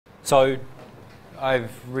So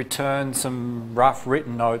I've returned some rough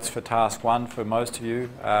written notes for task 1 for most of you,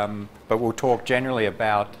 but we'll talk generally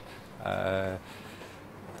about,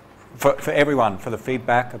 for everyone, for the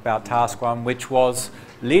feedback about task 1, which was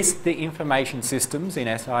list the information systems in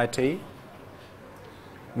SIT.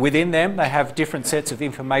 Within them, they have different sets of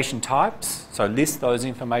information types, so list those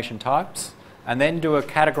information types, and then do a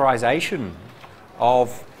categorization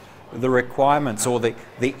of the requirements or the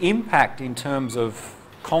impact in terms of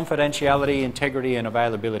confidentiality, integrity, and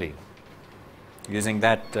availability, using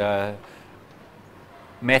that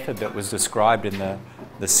method that was described in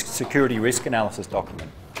the security risk analysis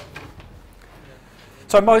document.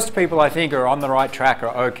 So most people, I think, are on the right track,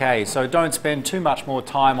 are okay. So don't spend too much more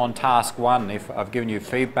time on task 1 if I've given you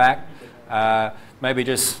feedback. Maybe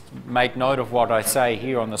just make note of what I say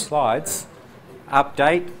here on the slides,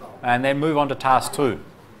 update, and then move on to task 2.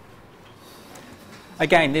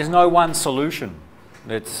 Again, there's no one solution.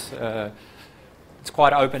 It's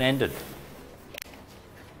quite open-ended.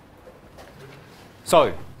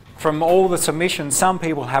 So, from all the submissions, some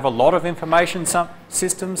people have a lot of information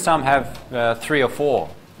systems, some have 3 or 4.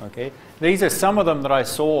 Okay? These are some of them that I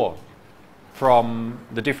saw from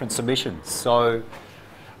the different submissions. So,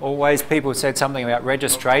 always people said something about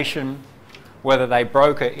registration, whether they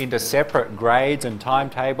broke it into separate grades and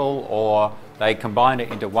timetable or they combined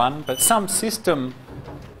it into one. But some system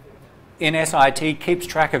in SIT keeps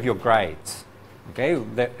track of your grades. Okay?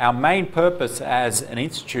 Our main purpose as an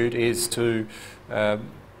institute is to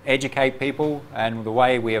educate people, and the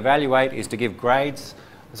way we evaluate is to give grades,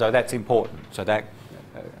 so that's important. So that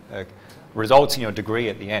results in your degree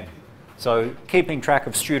at the end. So keeping track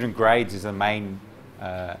of student grades is a main,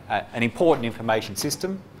 an important information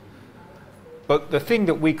system. But the thing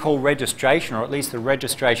that we call registration, or at least the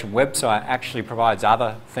registration website, actually provides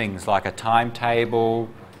other things like a timetable,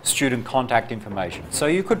 student contact information. So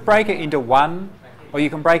you could break it into one, or you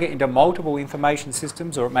can break it into multiple information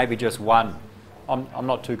systems, or it may be just one. I'm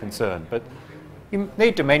not too concerned, but you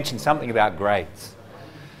need to mention something about grades.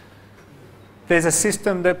 There's a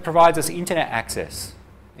system that provides us internet access,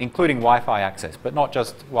 including Wi-Fi access, but not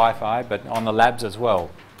just Wi-Fi, but on the labs as well,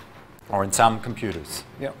 or in some computers.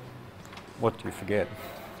 Yep. What do you forget?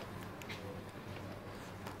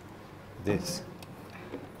 This.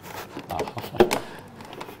 Oh.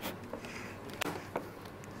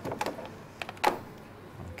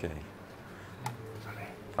 Okay.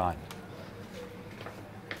 Fine.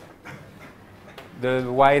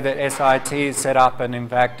 The way that SIT is set up, and in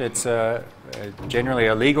fact it's generally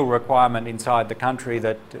a legal requirement inside the country,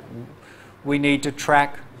 that we need to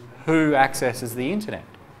track who accesses the internet.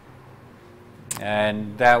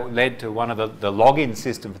 And that led to one of the login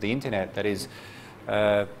system for the internet, that is,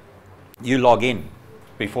 you log in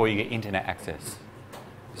before you get internet access.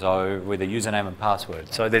 So with a username and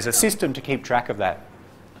password. So there's a system to keep track of that.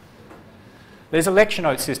 There's a lecture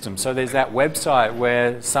note system. So there's that website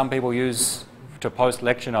where some people use to post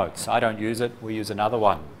lecture notes. I don't use it, we use another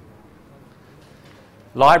one.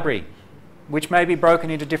 Library, which may be broken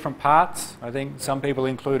into different parts. I think some people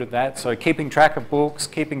included that. So keeping track of books,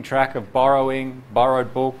 keeping track of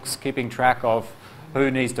borrowed books, keeping track of who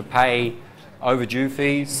needs to pay overdue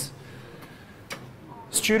fees.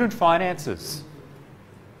 Student finances.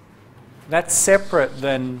 That's separate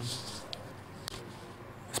than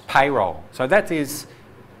payroll. So that is,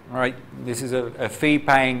 all right, this is a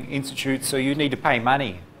fee-paying institute, so you need to pay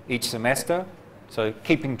money each semester. So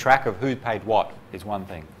keeping track of who paid what is one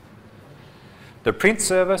thing. The print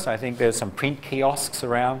service, I think there's some print kiosks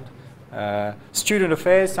around. Student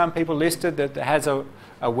affairs, some people listed that has a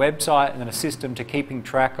website and a system to keeping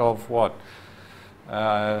track of what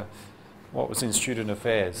was in student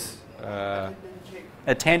affairs.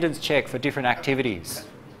 Attendance check for different activities.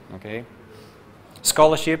 Okay.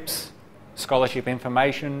 Scholarships, scholarship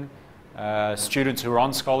information. Students who are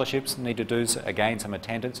on scholarships need to do, again, some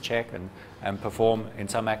attendance check and perform in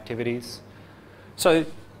some activities. So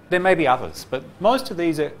there may be others, but most of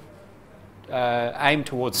these are aimed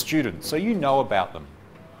towards students, so you know about them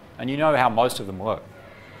and you know how most of them work.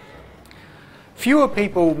 Fewer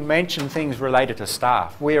people mention things related to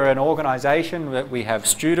staff. We're an organisation that we have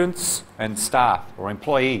students and staff, or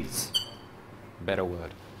employees, better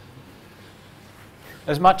word.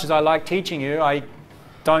 As much as I like teaching you, I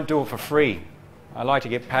don't do it for free. I like to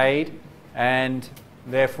get paid, and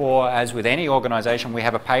therefore, as with any organisation, we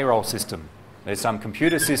have a payroll system. There's some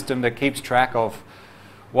computer system that keeps track of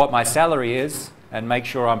what my salary is and make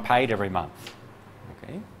sure I'm paid every month.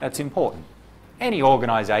 Okay? That's important. Any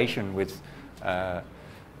organisation with a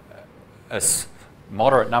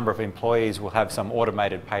moderate number of employees will have some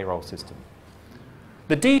automated payroll system.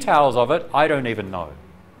 The details of it, I don't even know.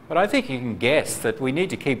 But I think you can guess that we need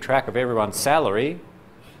to keep track of everyone's salary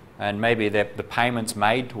and maybe the payments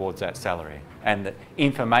made towards that salary and the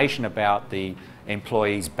information about the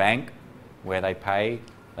employee's bank, where they pay.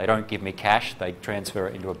 They don't give me cash, they transfer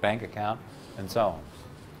it into a bank account, and so on.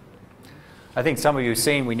 I think some of you have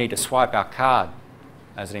seen we need to swipe our card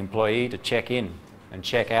as an employee to check in and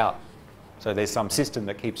check out. So there's some system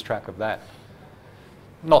that keeps track of that.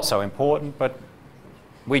 Not so important, but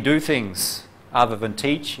we do things other than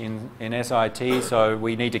teach in SIT, so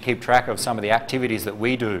we need to keep track of some of the activities that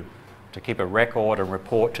we do to keep a record and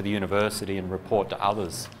report to the university and report to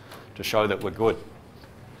others to show that we're good.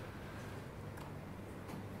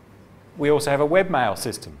 We also have a webmail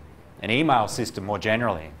system, an email system more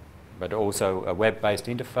generally, but also a web-based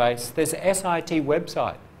interface. There's a SIT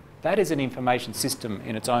website. That is an information system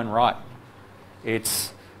in its own right.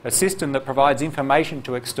 It's a system that provides information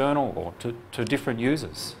to external or to different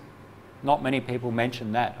users. Not many people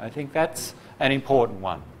mention that. I think that's an important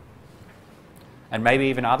one. And maybe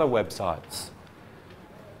even other websites.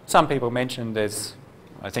 Some people mentioned there's,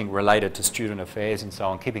 I think, related to student affairs and so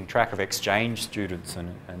on, keeping track of exchange students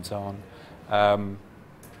and so on.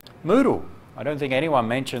 Moodle. I don't think anyone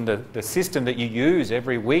mentioned the system that you use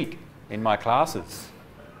every week in my classes.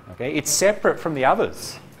 Okay? It's separate from the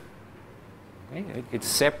others. Okay? It's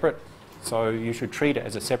separate, so you should treat it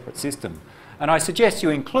as a separate system. And I suggest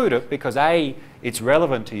you include it because A, it's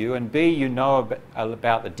relevant to you, and B, you know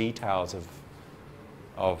about the details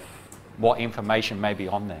of what information may be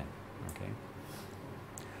on there. Okay?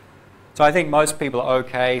 So I think most people are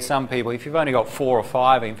okay. Some people, if you've only got 4 or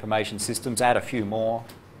 5 information systems, add a few more.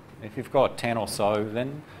 If you've got 10 or so,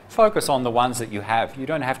 then focus on the ones that you have. You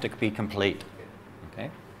don't have to be complete.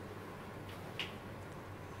 Okay?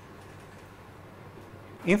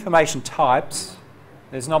 Information types.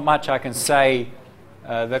 There's not much I can say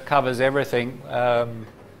that covers everything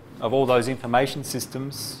of all those information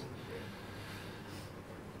systems.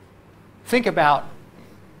 Think about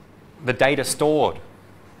the data stored.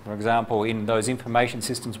 For example, in those information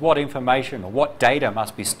systems, what information or what data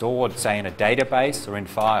must be stored, say, in a database or in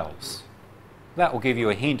files? That will give you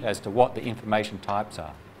a hint as to what the information types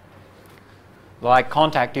are. Like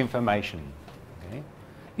contact information. Okay?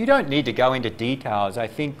 You don't need to go into details. I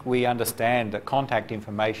think we understand that contact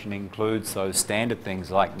information includes those standard things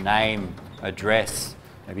like name, address,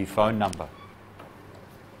 maybe phone number,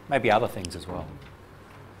 maybe other things as well.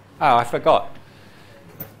 Oh, I forgot.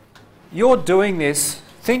 You're doing this.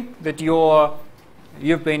 Think that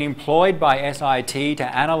you've been employed by SIT to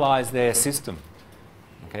analyse their system.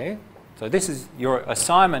 Okay? So this is your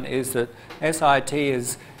assignment, is that SIT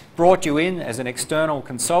has brought you in as an external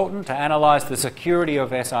consultant to analyse the security of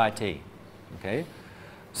SIT. Okay?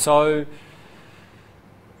 So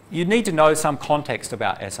you need to know some context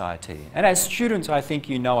about SIT. And as students, I think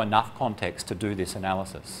you know enough context to do this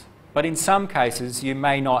analysis. But in some cases, you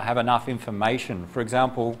may not have enough information. For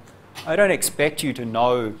example, I don't expect you to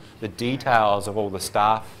know the details of all the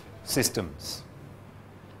staff systems.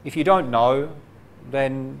 If you don't know,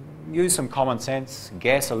 then use some common sense,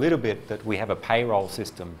 guess a little bit that we have a payroll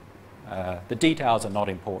system. The details are not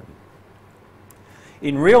important.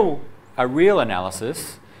 In a real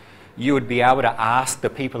analysis, you would be able to ask the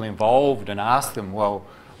people involved and ask them, well,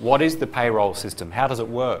 what is the payroll system? How does it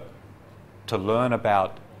work? To learn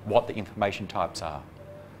about what the information types are.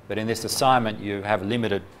 But in this assignment, you have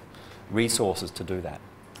limited resources to do that.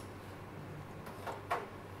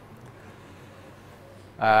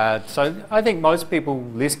 So I think most people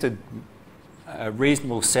listed a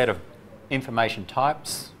reasonable set of information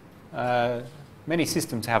types. Many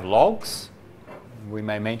systems have logs. We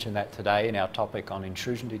may mention that today in our topic on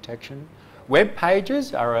intrusion detection. Web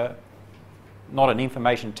pages are not an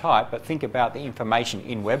information type, but think about the information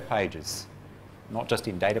in web pages, not just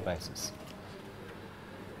in databases.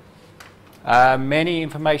 Many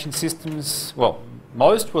information systems, well,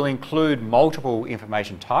 most will include multiple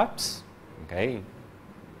information types. Okay.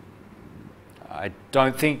 I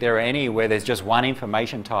don't think there are any where there's just one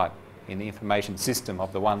information type in the information system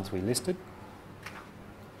of the ones we listed.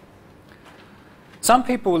 Some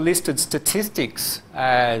people listed statistics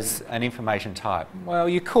as an information type. Well,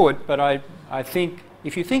 you could, but I think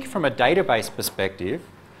if you think from a database perspective,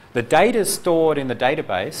 the data stored in the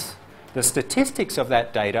database, the statistics of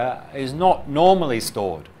that data is not normally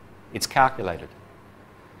stored. It's calculated.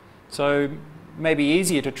 So maybe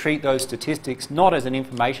easier to treat those statistics not as an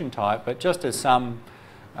information type, but just as something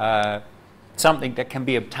that can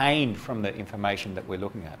be obtained from the information that we're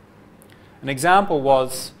looking at. An example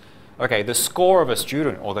was, okay, the score of a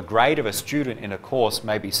student or the grade of a student in a course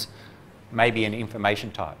may be an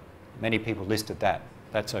information type. Many people listed that.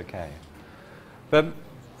 That's okay. But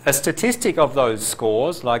a statistic of those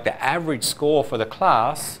scores, like the average score for the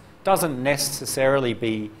class, doesn't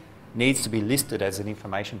necessarily needs to be listed as an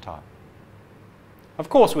information type. Of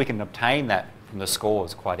course, we can obtain that from the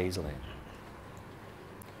scores quite easily.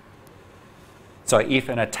 So if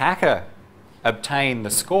an attacker obtained the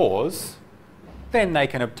scores, then they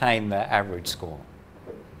can obtain the average score.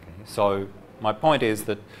 Okay, so my point is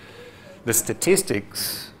that the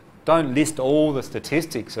statistics don't list all the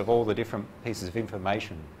statistics of all the different pieces of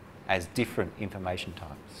information as different information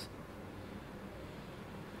types.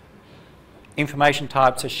 Information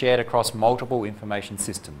types are shared across multiple information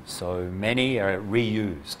systems, so many are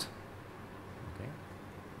reused. Okay.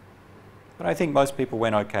 But I think most people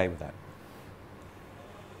went okay with that.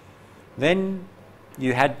 Then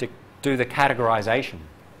you had to do the categorization.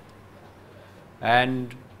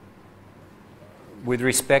 And with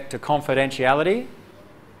respect to confidentiality,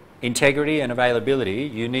 integrity and availability,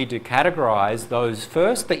 you need to categorize those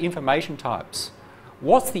first, the information types.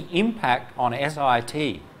 What's the impact on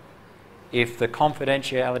SIT if the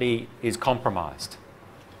confidentiality is compromised?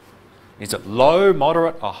 Is it low,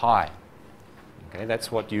 moderate or high? Okay,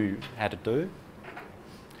 that's what you had to do.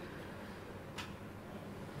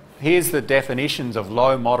 Here's the definitions of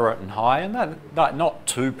low, moderate and high, and not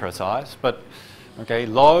too precise, but okay,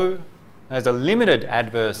 low has a limited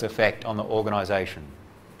adverse effect on the organisation.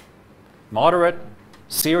 Moderate,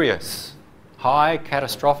 serious. High,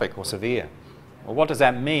 catastrophic or severe. Well, what does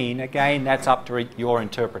that mean? Again, that's up to your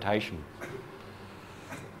interpretation.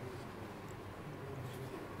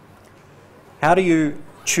 How do you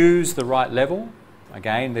choose the right level?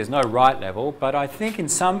 Again, there's no right level, but I think in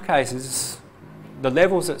some cases the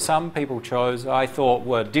levels that some people chose I thought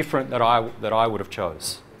were different that I would have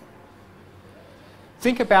chose.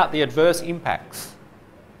 Think about the adverse impacts.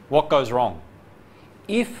 What goes wrong?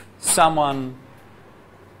 If someone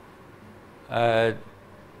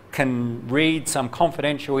can read some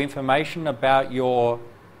confidential information about your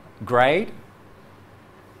grade,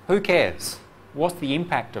 who cares? What's the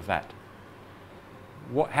impact of that?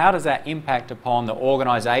 How does that impact upon the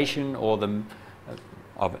organisation or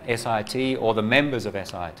of SIT or the members of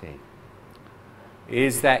SIT?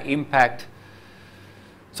 Is that impact,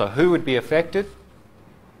 so who would be affected?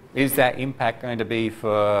 Is that impact going to be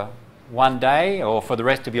for one day or for the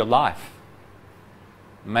rest of your life?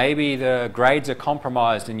 Maybe the grades are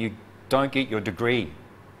compromised and you don't get your degree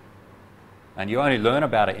and you only learn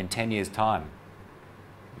about it in 10 years' time.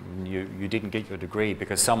 You didn't get your degree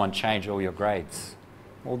because someone changed all your grades.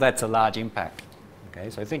 Well, that's a large impact.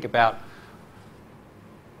 Okay, so think about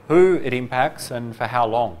who it impacts and for how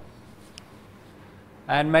long.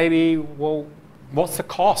 And maybe, well, what's the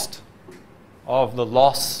cost of the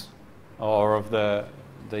loss or of the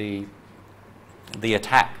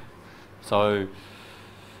attack? So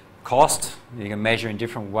cost, you can measure in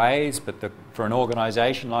different ways, but for an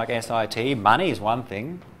organisation like SIT, money is one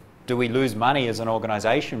thing. Do we lose money as an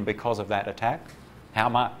organisation because of that attack? How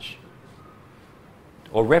much?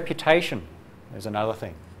 Or reputation is another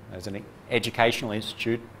thing. As an educational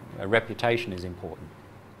institute, a reputation is important.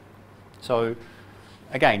 So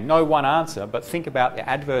again, no one answer, but think about the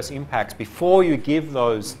adverse impacts before you give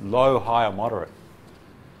those low, high or moderate.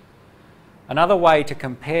 Another way to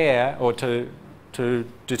compare or to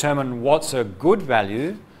determine what's a good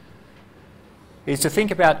value is to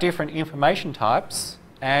think about different information types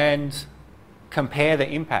and compare the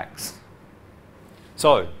impacts.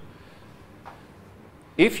 So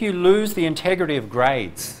if you lose the integrity of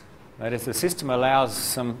grades, that is, the system allows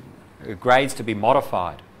some grades to be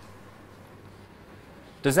modified,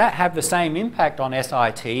 does that have the same impact on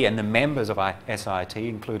SIT and the members of SIT,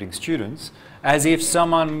 including students, as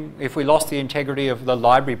if we lost the integrity of the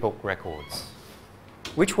library book records?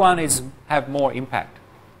 Which one have more impact?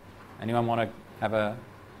 Anyone want to have an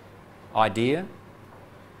idea?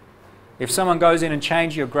 If someone goes in and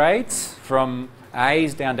changes your grades from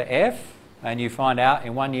A's down to F, and you find out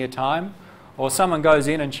in 1 year time, or someone goes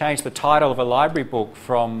in and changes the title of a library book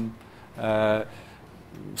from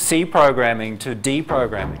C programming to D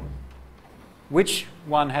programming, which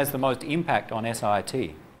one has the most impact on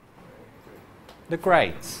SIT? The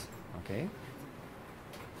grades, okay?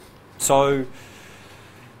 So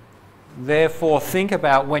therefore think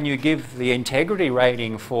about when you give the integrity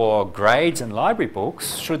rating for grades and library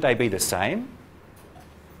books, should they be the same?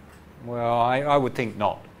 Well, I would think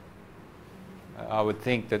not. I would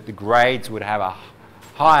think that the grades would have a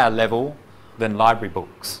higher level than library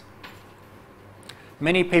books.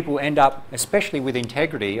 Many people end up, especially with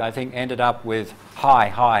integrity, I think ended up with high,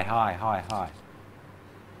 high, high, high, high.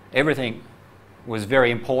 Everything was very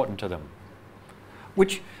important to them,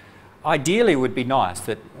 which ideally it would be nice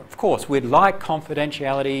that, of course, we'd like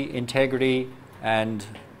confidentiality, integrity and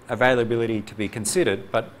availability to be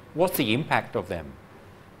considered, but what's the impact of them?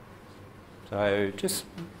 So just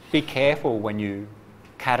be careful when you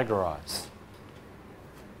categorise.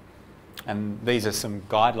 And these are some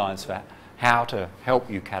guidelines for how to help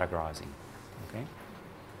you categorising. Okay?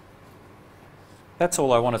 That's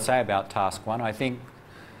all I want to say about task 1. I think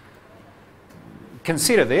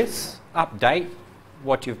consider this, update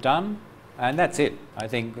what you've done, and that's it. I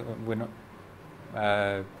think we're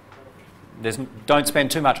not, don't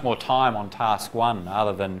spend too much more time on task 1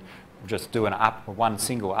 other than just do one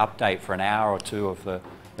single update for an hour or two of the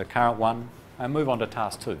current one and move on to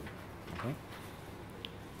task 2. Okay?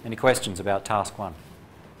 Any questions about task 1?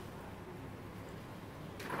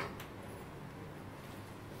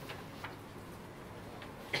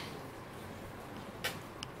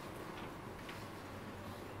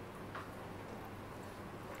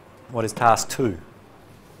 What is task 2?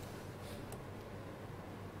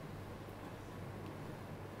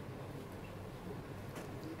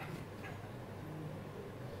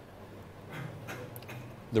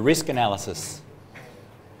 The risk analysis.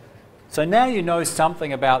 So now you know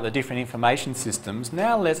something about the different information systems.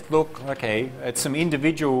 Now let's look, okay, at some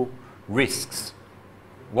individual risks.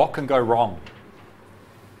 What can go wrong?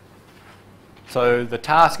 So the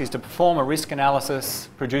task is to perform a risk analysis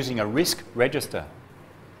producing a risk register.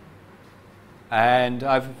 And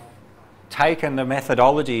I've taken the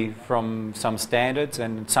methodology from some standards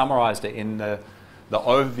and summarised it in the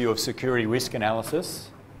overview of security risk analysis.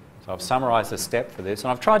 So I've summarised the step for this,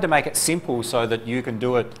 and I've tried to make it simple so that you can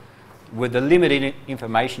do it with the limited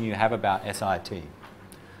information you have about SIT.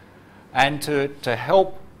 And to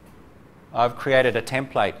help, I've created a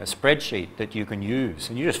template, a spreadsheet that you can use,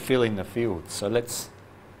 and you just fill in the fields. So let's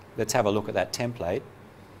have a look at that template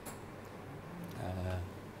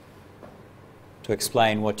to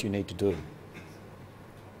explain what you need to do.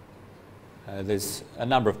 There's a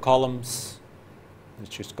number of columns.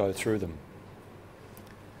 Let's just go through them.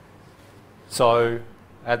 So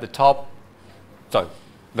at the top, so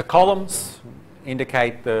the columns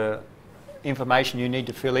indicate the information you need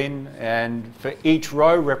to fill in, and for each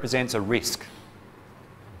row represents a risk.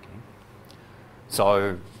 Okay.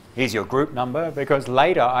 So here's your group number, because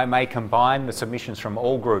later I may combine the submissions from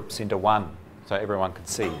all groups into one so everyone can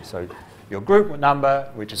see. So your group number,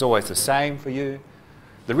 which is always the same for you.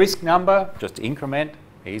 The risk number, just increment,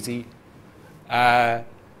 easy.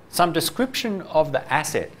 Some description of the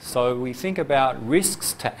asset. So we think about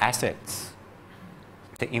risks to assets,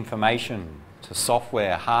 to information, to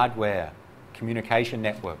software, hardware, communication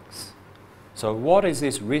networks. So what is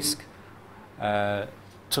this risk to?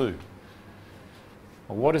 Or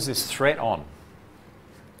what is this threat on?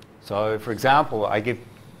 So for example, I give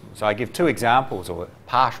 2 examples or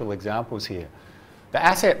partial examples here. The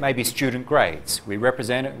asset may be student grades. We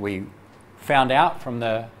represent it. We found out from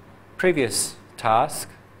the previous task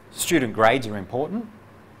student grades are important.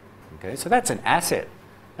 Okay, so that's an asset.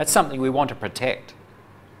 That's something we want to protect.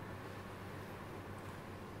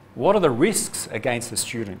 What are the risks against the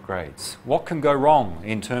student grades? What can go wrong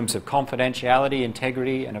in terms of confidentiality,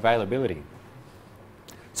 integrity, and availability?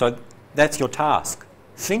 So that's your task.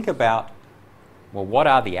 Think about, well, what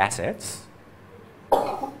are the assets?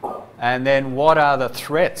 And then what are the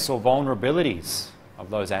threats or vulnerabilities of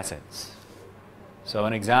those assets? So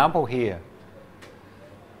an example here.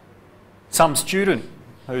 Some student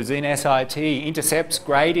who's in SIT intercepts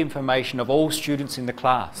grade information of all students in the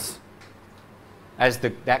class, as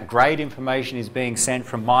that grade information is being sent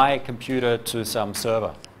from my computer to some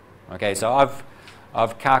server. Okay, so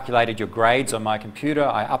I've calculated your grades on my computer.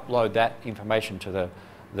 I upload that information to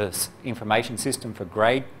the information system for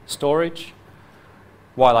grade storage.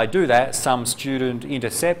 While I do that, some student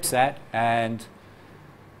intercepts that and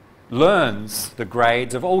learns the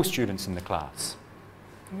grades of all students in the class.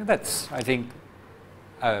 That's, I think,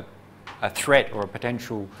 a threat or a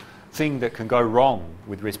potential thing that can go wrong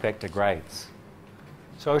with respect to grades.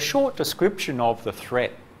 So a short description of the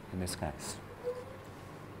threat in this case.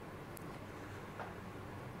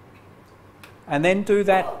 And then do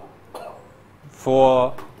that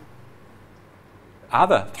for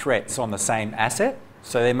other threats on the same asset.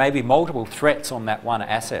 So there may be multiple threats on that one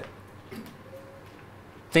asset.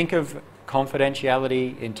 Think of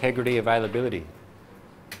confidentiality, integrity, availability.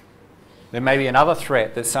 There may be another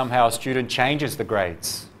threat that somehow a student changes the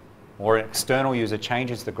grades, or an external user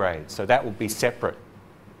changes the grades. So that will be separate.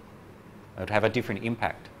 It would have a different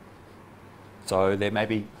impact. So there may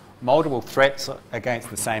be multiple threats against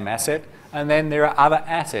the same asset, and then there are other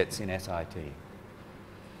assets in SIT.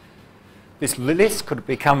 This list could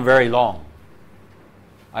become very long.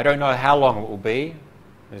 I don't know how long it will be.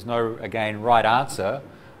 There's no, again, right answer,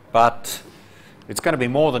 but it's going to be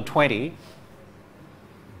more than 20.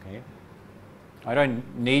 Okay. I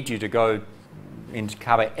don't need you to go in to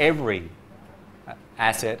cover every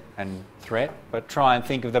asset and threat, but try and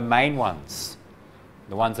think of the main ones,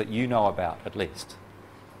 the ones that you know about at least.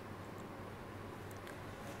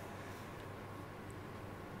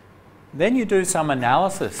 Then you do some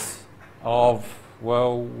analysis of,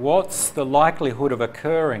 well, what's the likelihood of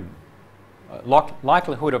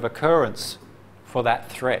likelihood of occurrence for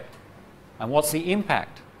that threat, and what's the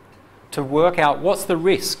impact, to work out what's the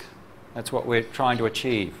risk. That's what we're trying to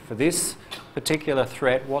achieve. For this particular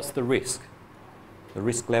threat, what's the risk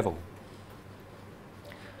level.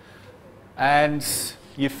 And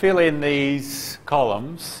you fill in these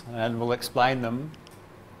columns, and we'll explain them.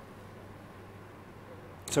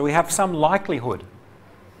 So we have some likelihood,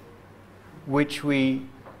 which we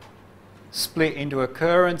split into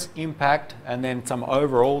occurrence, impact, and then some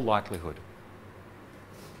overall likelihood.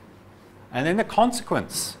 And then the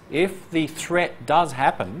consequence. If the threat does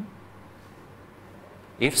happen,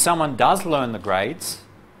 if someone does learn the grades,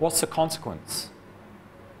 what's the consequence?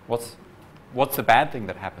 What's the bad thing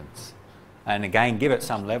that happens? And again, give it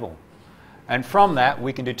some level. And from that,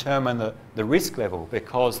 we can determine the risk level,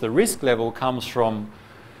 because the risk level comes from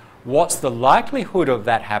what's the likelihood of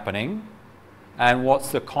that happening and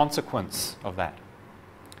what's the consequence of that.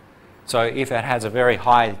 So if it has a very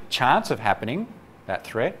high chance of happening, that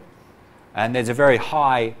threat, and there's a very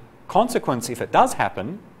high consequence if it does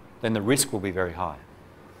happen, then the risk will be very high.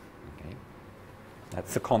 Okay.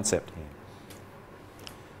 That's the concept here.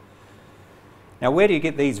 Now, where do you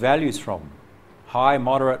get these values from? High,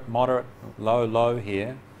 moderate, moderate, low, low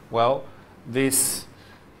here. Well,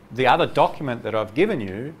 the other document that I've given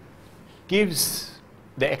you gives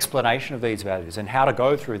the explanation of these values and how to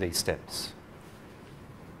go through these steps.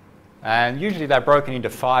 And usually they're broken into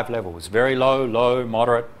 5 levels: very low, low,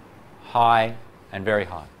 moderate, high, and very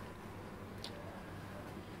high.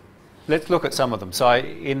 Let's look at some of them. So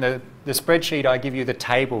in the spreadsheet, I give you the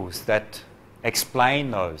tables that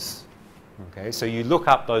explain those. Okay, so you look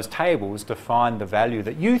up those tables to find the value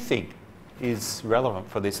that you think is relevant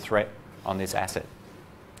for this threat on this asset.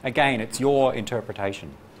 Again, it's your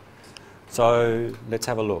interpretation. So let's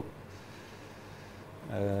have a look.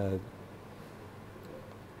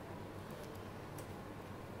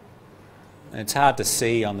 It's hard to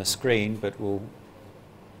see on the screen, but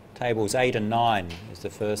tables 8 and 9 is the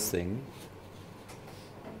first thing.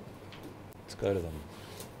 Let's go to them.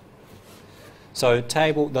 So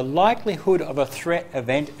the likelihood of a threat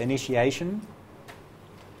event initiation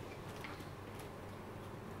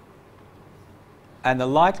and the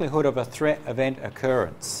likelihood of a threat event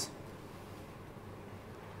occurrence.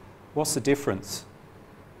 What's the difference?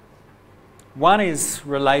 One is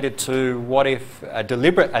related to what if a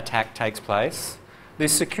deliberate attack takes place.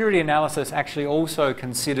 This security analysis actually also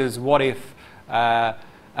considers what if a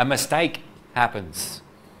mistake happens,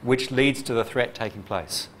 which leads to the threat taking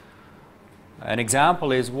place. An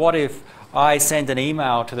example is, what if I send an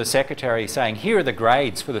email to the secretary saying, here are the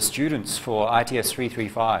grades for the students for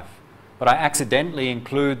ITS335, but I accidentally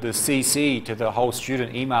include the CC to the whole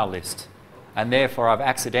student email list, and therefore I've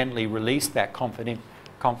accidentally released that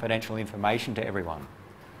confidential information to everyone.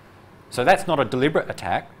 So that's not a deliberate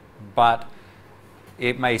attack, but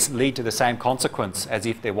it may lead to the same consequence as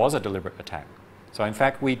if there was a deliberate attack. So in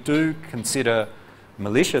fact, we do consider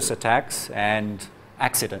malicious attacks and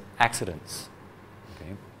accidents.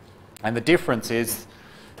 Okay. And the difference is,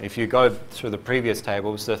 if you go through the previous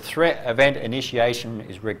tables, the threat event initiation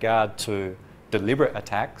is regard to deliberate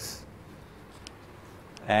attacks,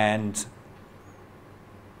 and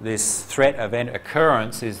this threat event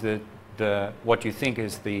occurrence is what you think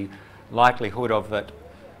is the likelihood of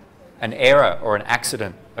an error or an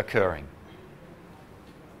accident occurring.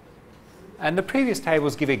 And the previous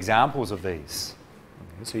tables give examples of these.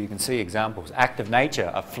 Okay, so you can see examples. Act of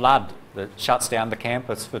nature, a flood that shuts down the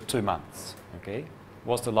campus for 2 months. Okay?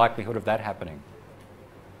 What's the likelihood of that happening?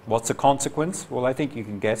 What's the consequence? Well, I think you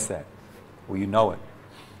can guess that, or you know it.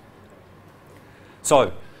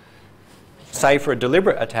 So, say for a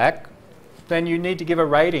deliberate attack, then you need to give a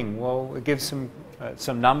rating. Well, it gives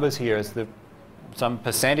some numbers here as some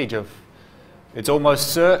percentage of, it's almost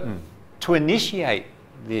certain to initiate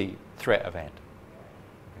the threat event.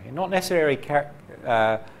 Okay? Not necessarily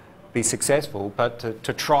be successful, but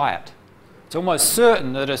to try it. It's almost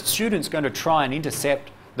certain that a student's going to try and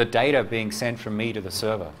intercept the data being sent from me to the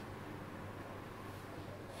server.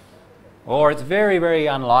 Or it's very, very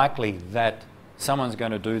unlikely that someone's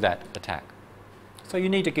going to do that attack. So you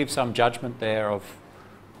need to give some judgment there of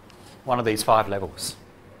one of these 5 levels.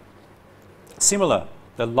 Similar,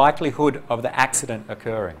 the likelihood of the accident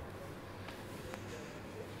occurring.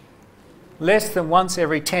 Less than once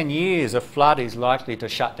every 10 years a flood is likely to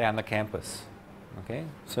shut down the campus. Okay?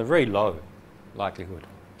 So very low likelihood.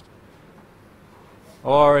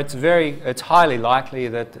 Or it's highly likely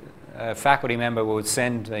that a faculty member would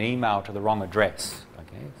send an email to the wrong address.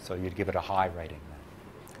 Okay? So you'd give it a high rating.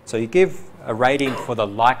 So you give a rating for the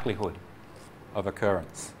likelihood of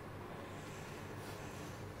occurrence.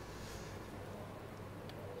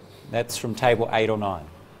 That's from table 8 or 9.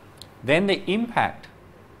 Then the impact,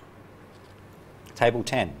 table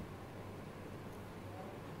 10.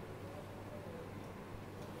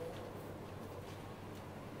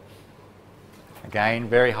 Again,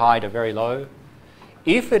 very high to very low.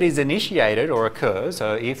 If it is initiated or occurs,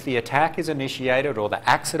 so if the attack is initiated or the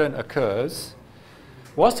accident occurs,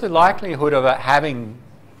 what's the likelihood of it having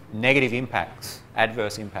negative impacts,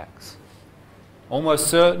 adverse impacts? Almost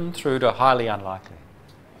certain through to highly unlikely.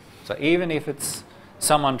 So even if it's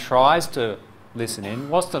someone tries to listen in,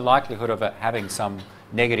 what's the likelihood of it having some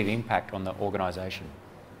negative impact on the organisation?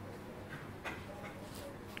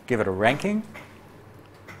 Give it a ranking.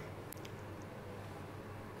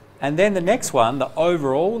 And then the next one, the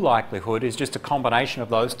overall likelihood, is just a combination of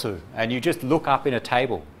those two. And you just look up in a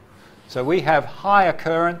table. So we have high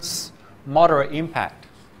occurrence, moderate impact.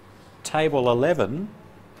 Table 11.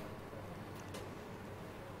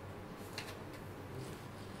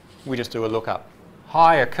 We just do a lookup.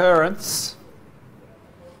 High occurrence,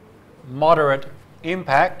 moderate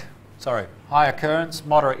impact, high occurrence,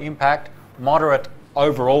 moderate impact, moderate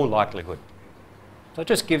overall likelihood. So it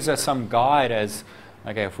just gives us some guide as,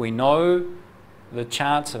 okay, if we know the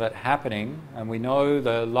chance of it happening and we know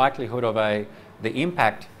the likelihood of the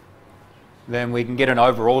impact, then we can get an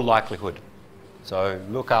overall likelihood. So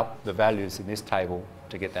look up the values in this table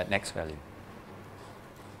to get that next value.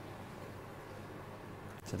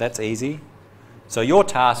 So that's easy. So your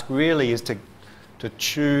task really is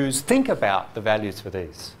to think about the values for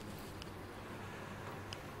these.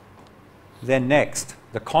 Then next,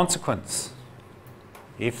 the consequence.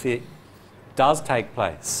 If it does take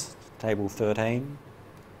place, table 13.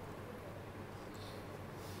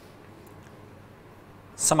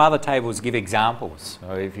 Some other tables give examples.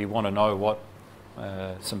 So if you want to know what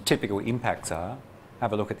some typical impacts are,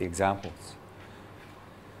 have a look at the examples.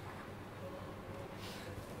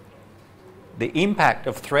 The impact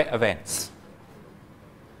of threat events.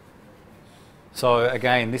 So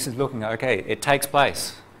again, this is looking at, okay, it takes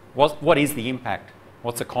place. What is the impact?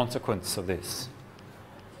 What's the consequence of this?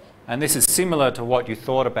 And this is similar to what you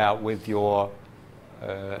thought about with your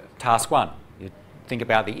task 1. You think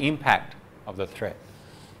about the impact of the threat.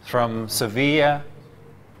 From severe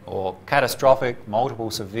or catastrophic,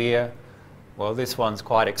 multiple severe, well, this one's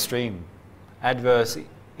quite extreme. Adverse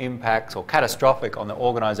impacts or catastrophic on the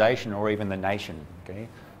organisation or even the nation, okay?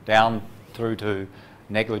 Down through to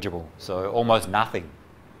negligible, so almost nothing,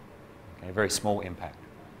 okay? Very small impact.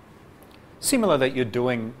 Similar that you're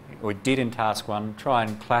doing or did in task 1, try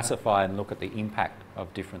and classify and look at the impact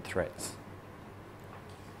of different threats.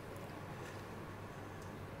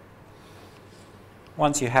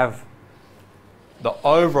 Once you have the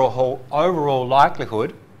overall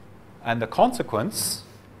likelihood and the consequence,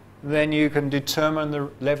 then you can determine the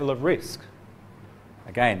level of risk.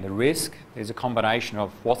 Again, the risk is a combination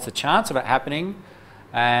of what's the chance of it happening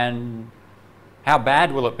and how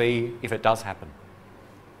bad will it be if it does happen.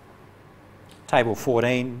 Table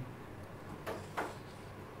 14,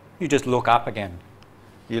 you just look up again.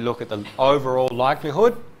 You look at the overall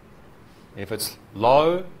likelihood. If it's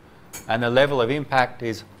low and the level of impact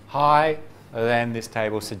is high, then this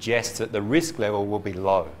table suggests that the risk level will be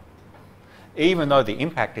low. Even though the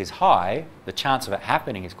impact is high, the chance of it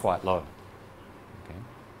happening is quite low. Okay?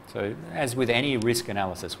 So as with any risk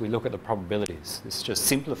analysis, we look at the probabilities. This just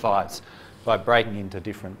simplifies by breaking into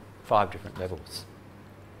 5 different levels.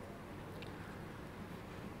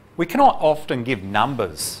 We cannot often give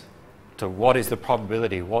numbers to what is the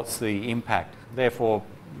probability, what's the impact. Therefore,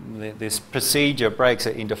 this procedure breaks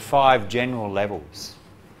it into 5 general levels.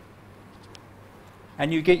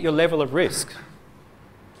 And you get your level of risk.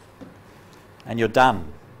 And you're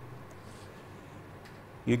done.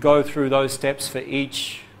 You go through those steps for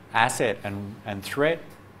each asset and threat.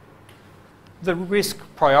 The risk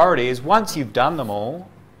priority is once you've done them all,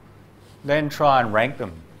 then try and rank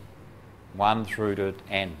them 1 through to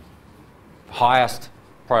n. Highest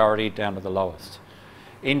priority down to the lowest.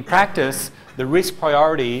 In practice, the risk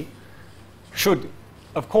priority should,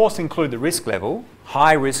 of course, include the risk level.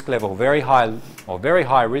 High risk level, very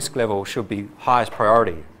high risk level should be highest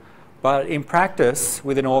priority. But in practice,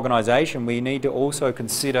 with an organisation, we need to also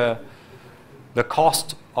consider the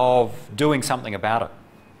cost of doing something about it.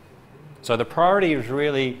 So the priority is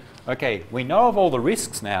really, okay, we know of all the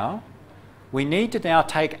risks now. We need to now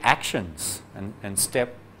take actions. And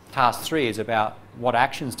task 3 is about what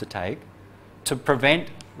actions to take to prevent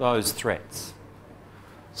those threats.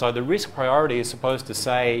 So the risk priority is supposed to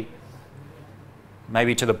say,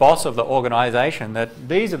 maybe to the boss of the organisation, that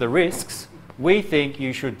these are the risks. We think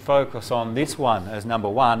you should focus on this one as number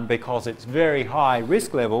 1 because it's very high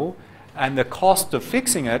risk level and the cost of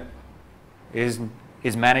fixing it is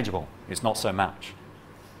manageable. It's not so much.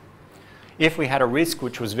 If we had a risk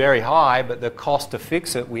which was very high but the cost to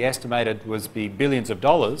fix it we estimated was be billions of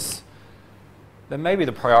dollars, then maybe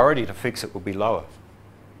the priority to fix it will be lower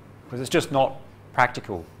because it's just not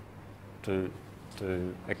practical to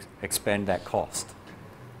expend that cost.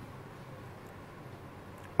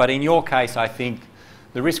 But in your case, I think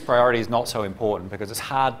the risk priority is not so important because it's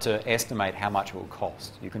hard to estimate how much it will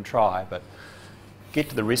cost. You can try, but get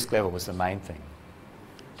to the risk level is the main thing.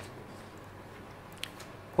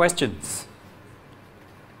 Questions?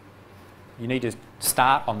 You need to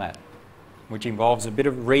start on that, which involves a bit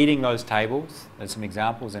of reading those tables. There's some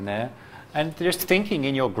examples in there. And just thinking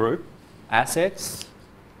in your group, assets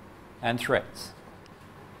and threats.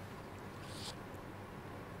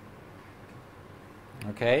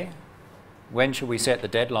 Okay, when should we set the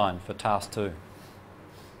deadline for task 2?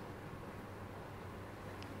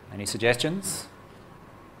 Any suggestions?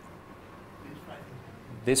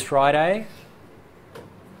 This Friday?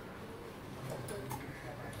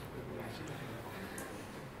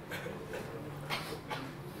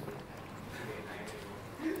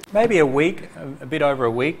 Maybe a week, a bit over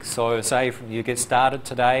a week. So say if you get started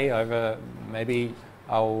today, over maybe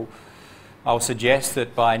I'll suggest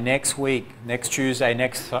that by next week, next Tuesday,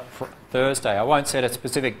 next Thursday, I won't set a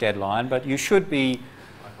specific deadline, but you should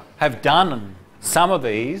have done some of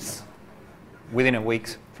these within a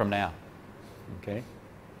week from now. Okay.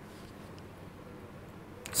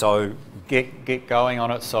 So get going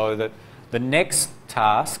on it so that the next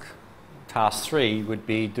task, task 3, would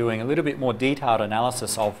be doing a little bit more detailed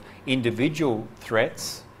analysis of individual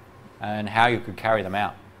threats and how you could carry them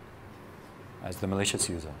out as the malicious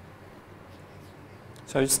user.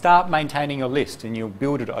 So start maintaining your list and you'll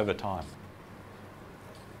build it over time.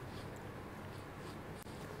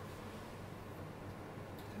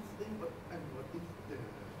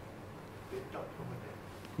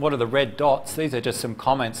 What are the red dots? These are just some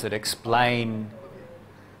comments that explain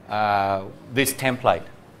this template.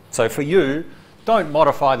 So for you, don't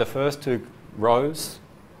modify the first 2 rows.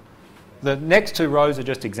 The next 2 rows are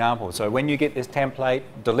just examples. So when you get this template,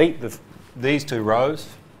 delete these 2 rows,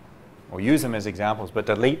 or use them as examples, but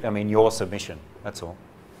delete them in your submission. That's all.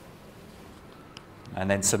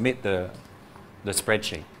 And then submit the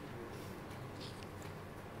spreadsheet.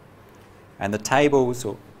 And the tables,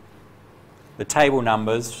 or the table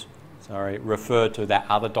numbers, refer to that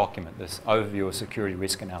other document, this overview of security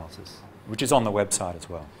risk analysis, which is on the website as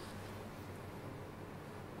well.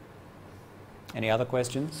 Any other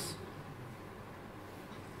questions?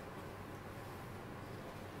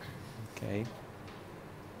 Okay.